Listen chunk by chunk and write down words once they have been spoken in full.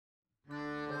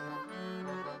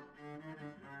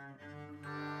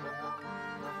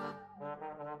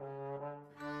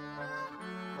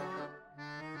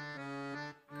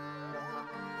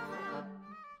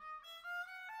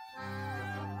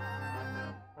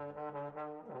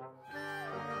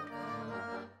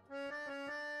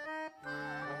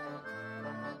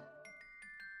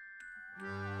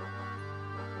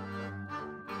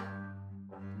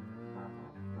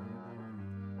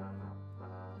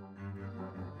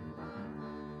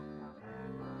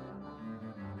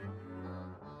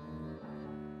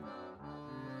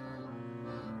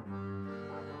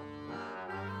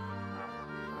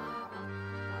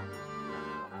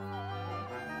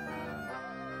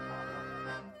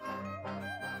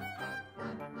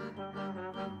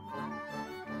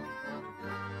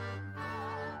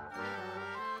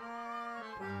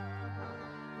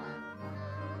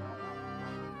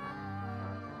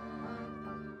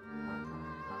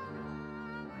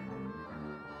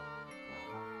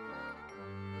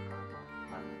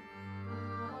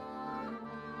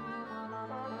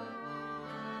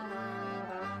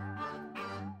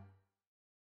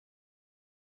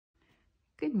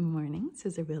Good morning,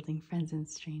 scissor-wielding friends and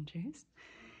strangers.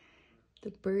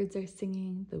 The birds are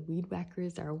singing, the weed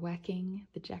whackers are whacking,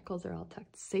 the jackals are all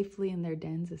tucked safely in their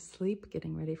dens asleep,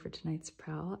 getting ready for tonight's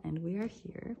prowl, and we are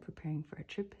here preparing for a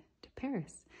trip to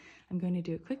Paris. I'm going to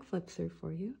do a quick flip through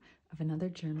for you of another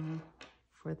journal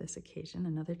for this occasion,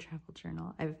 another travel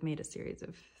journal. I've made a series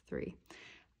of 3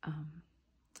 for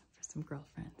some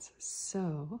girlfriends.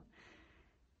 So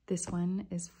this one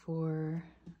is for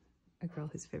a girl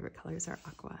whose favorite colors are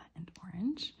aqua and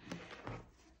orange.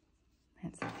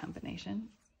 Hence that combination.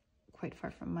 Quite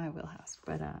far from my wheelhouse,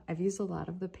 but I've used a lot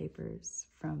of the papers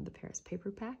from the Paris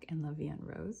paper pack and La Vie en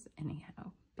Rose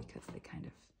anyhow, because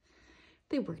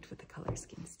they worked with the color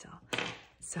scheme still.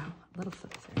 So a little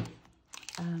flip through.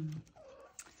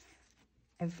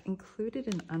 I've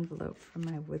included an envelope from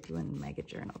my Woodland Mega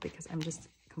Journal because I'm just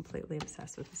completely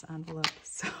obsessed with this envelope,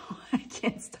 so I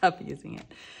can't stop using it.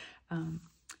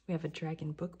 We have a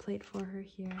dragon book plate for her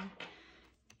here,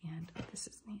 and oh, this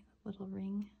is neat, little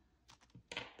ring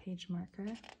page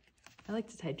marker. I like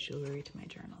to tie jewelry to my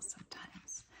journals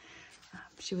sometimes.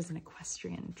 She was an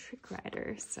equestrian trick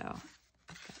rider, so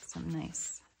I've got some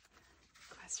nice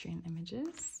equestrian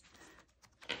images.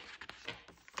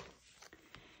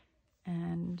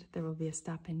 And there will be a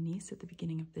stop in Nice at the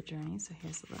beginning of the journey, so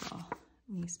here's a little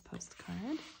Nice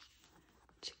postcard,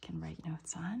 which you can write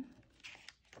notes on.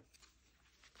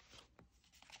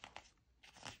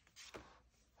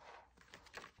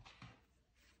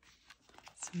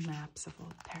 Some maps of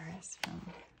old Paris from,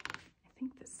 I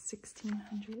think, the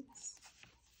 1600s.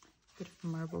 Bit of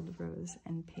marbled rose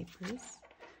and papers.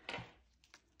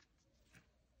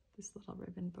 This little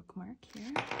ribbon bookmark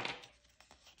here.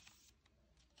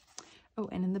 Oh,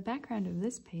 and in the background of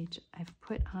this page, I've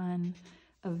put on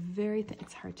a very thin,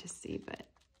 it's hard to see, but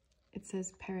it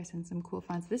says Paris in some cool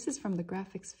fonts. This is from the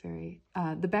Graphics Fairy.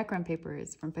 The background paper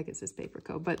is from Pegasus Paper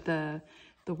Co., but the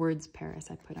words Paris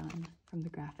I put on from the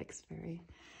Graphics Fairy,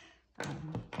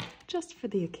 just for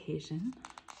the occasion.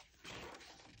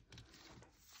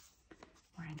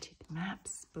 More antique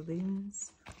maps,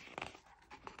 balloons,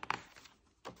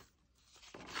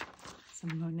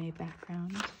 some Monet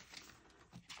background,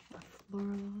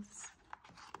 florals.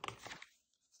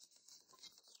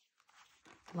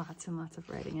 Lots and lots of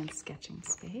writing and sketching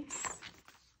space.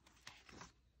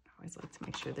 I always like to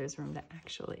make sure there's room to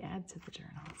actually add to the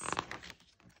journals.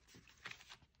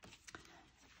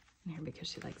 And here, because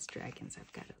she likes dragons,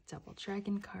 I've got a double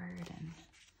dragon card and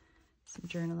some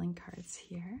journaling cards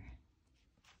here.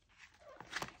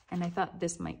 And I thought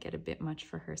this might get a bit much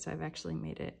for her, so I've actually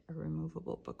made it a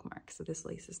removable bookmark. So this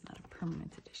lace is not a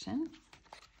permanent edition.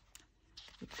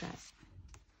 We've got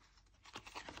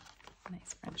a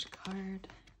nice French card,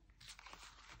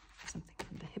 something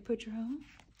from the Hippodrome.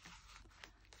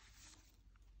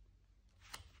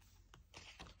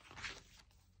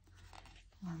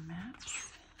 More maps.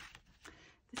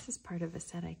 This is part of a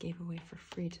set I gave away for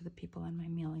free to the people on my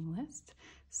mailing list.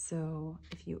 So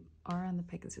if you are on the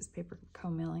Pegasus Paper Co.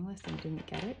 mailing list and didn't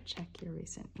get it, check your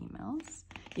recent emails.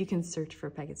 You can search for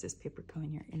Pegasus Paper Co.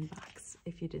 in your inbox.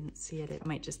 If you didn't see it, it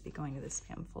might just be going to the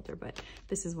spam folder, but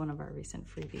this is one of our recent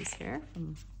freebies here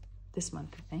from this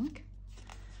month, I think.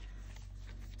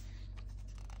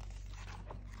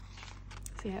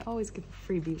 See, I always give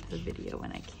a freebie with a video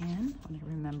when I can, when I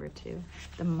remember to.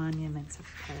 The monuments of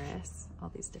Paris,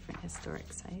 all these different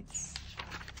historic sites.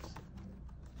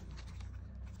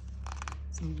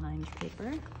 Some lined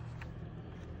paper,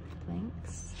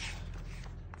 blanks.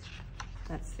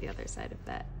 That's the other side of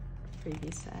that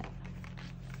freebie set.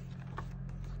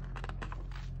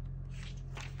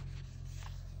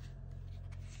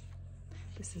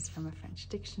 This is from a French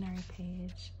dictionary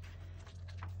page.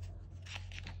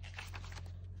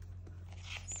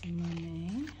 Some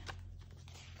Monet.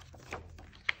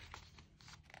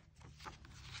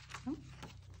 Oh.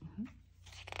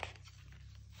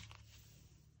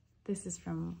 This is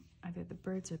from either the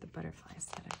birds or the butterflies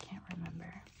that I can't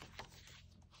remember.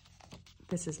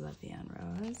 This is La Vie en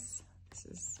Rose. This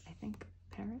is, I think,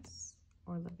 Paris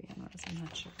or La Vie en Rose. I'm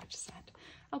not sure which set.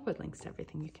 I'll put links to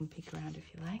everything. You can peek around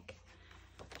if you like.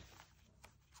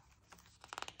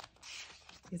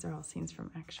 These are all scenes from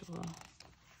actual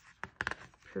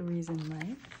Parisian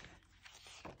life.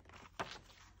 I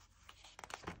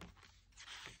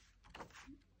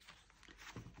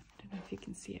don't know if you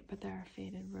can see it, but there are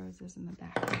faded roses in the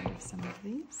background of some of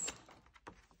these.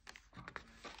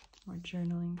 More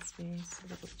journaling space, a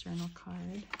little journal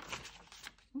card.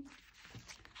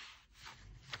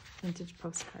 Vintage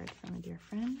postcard from a dear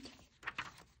friend.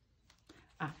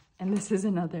 And this is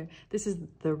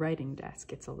the writing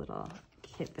desk. It's a little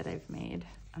kit that I've made.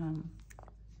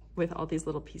 with all these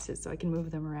little pieces so I can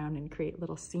move them around and create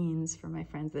little scenes for my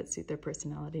friends that suit their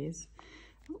personalities.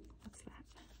 Oh, what's that?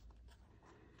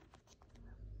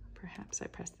 Perhaps I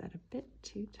pressed that a bit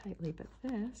too tightly, but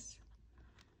this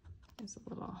is a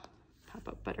little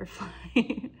pop-up butterfly.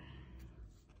 Let's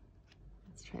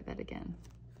try that again.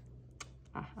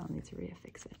 I'll need to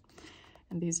reaffix it.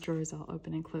 And these drawers all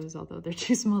open and close, although they're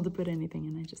too small to put anything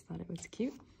in. I just thought it was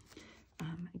cute.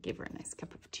 I gave her a nice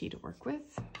cup of tea to work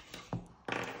with.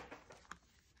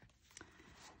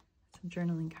 Some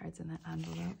journaling cards in that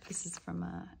envelope. This is from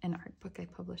an art book I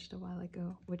published a while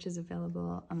ago, which is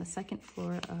available on the second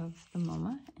floor of the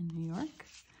MoMA in New York.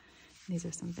 These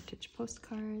are some vintage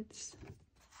postcards.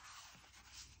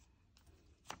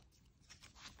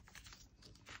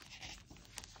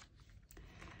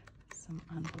 Some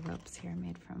envelopes here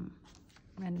made from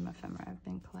random ephemera I've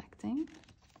been collecting.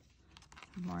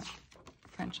 Some more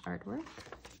French artwork.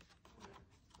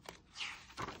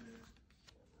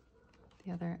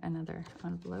 Another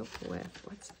envelope with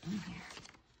what's in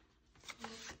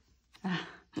here?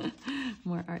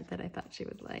 More art that I thought she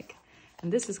would like.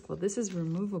 And this is cool. This is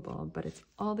removable, but it's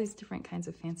all these different kinds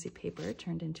of fancy paper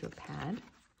turned into a pad,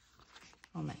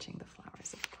 all matching the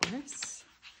flowers, of course.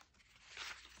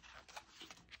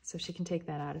 So she can take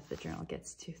that out if the journal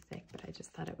gets too thick, but I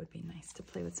just thought it would be nice to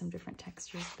play with some different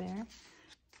textures there.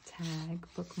 Tag,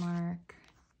 bookmark,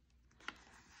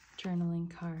 journaling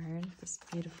card, this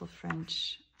beautiful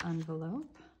French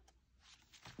envelope,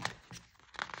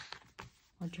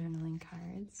 more journaling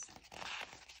cards.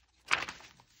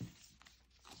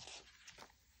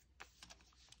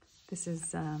 This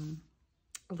is a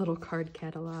little card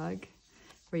catalog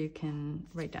where you can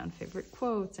write down favorite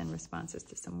quotes and responses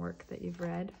to some work that you've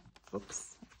read.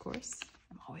 Books, of course.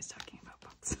 I'm always talking about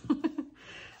books.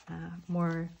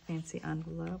 More fancy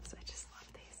envelopes. I just love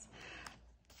these.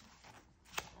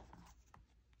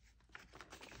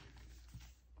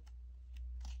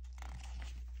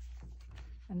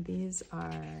 And these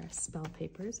are spell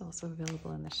papers, also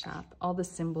available in the shop. All the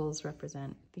symbols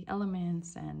represent the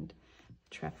elements and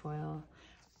trefoil.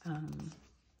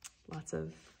 Lots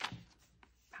of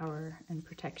power and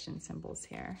protection symbols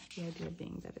here. The idea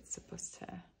being that it's supposed to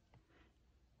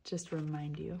just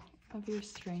remind you of your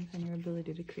strength and your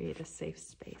ability to create a safe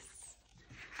space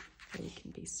where you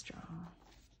can be strong.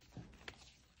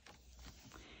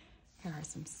 Here are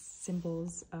some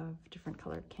symbols of different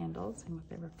colored candles and what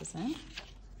they represent.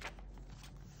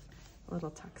 A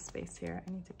little tuck space here.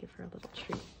 I need to give her a little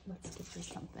treat. Let's give her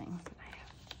something that I have.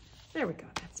 There we go,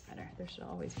 that's better. There should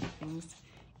always be things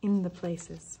in the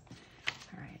places.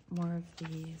 All right, more of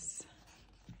these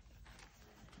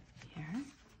here.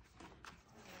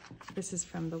 This is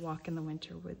from the Walk in the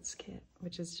Winter Woods kit,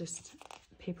 which is just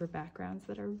paper backgrounds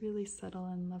that are really subtle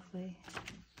and lovely,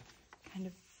 kind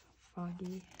of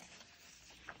foggy.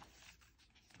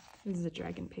 This is a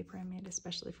dragon paper I made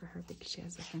especially for her because she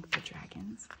has a thing for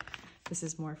dragons. This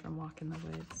is more from Walk in the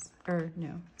Woods, or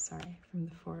no, sorry, from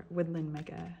the Woodland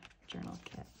Mega Journal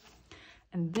Kit.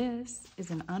 And this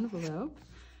is an envelope,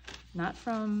 not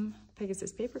from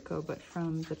Pegasus Paper Co., but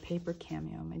from the Paper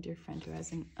Cameo, my dear friend who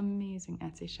has an amazing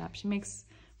Etsy shop. She makes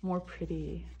more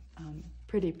pretty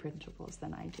printables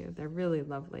than I do. They're really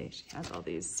lovely. She has all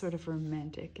these sort of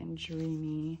romantic and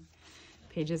dreamy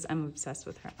pages. I'm obsessed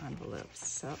with her envelopes,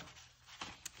 so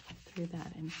I threw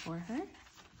that in for her.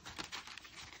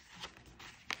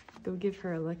 Go give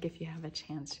her a look if you have a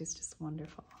chance. She's just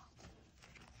wonderful.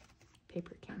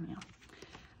 Paper Cameo.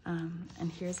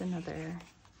 And here's another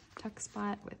tuck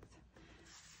spot with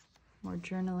more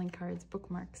journaling cards,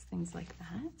 bookmarks, things like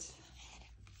that.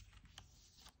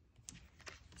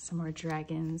 Some more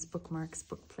dragons, bookmarks,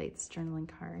 book plates, journaling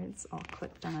cards, all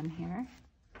clipped on here.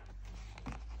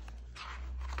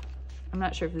 I'm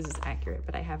not sure if this is accurate,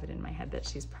 but I have it in my head that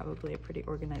she's probably a pretty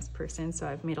organized person, so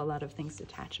I've made a lot of things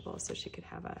detachable so she could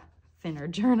have a thinner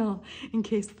journal in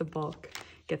case the bulk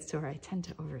gets to her. I tend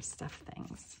to overstuff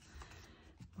things.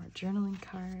 More journaling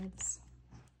cards,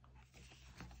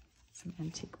 some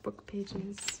antique book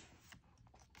pages,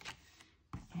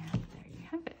 and there you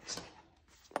have it.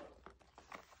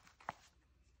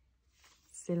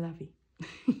 C'est la vie.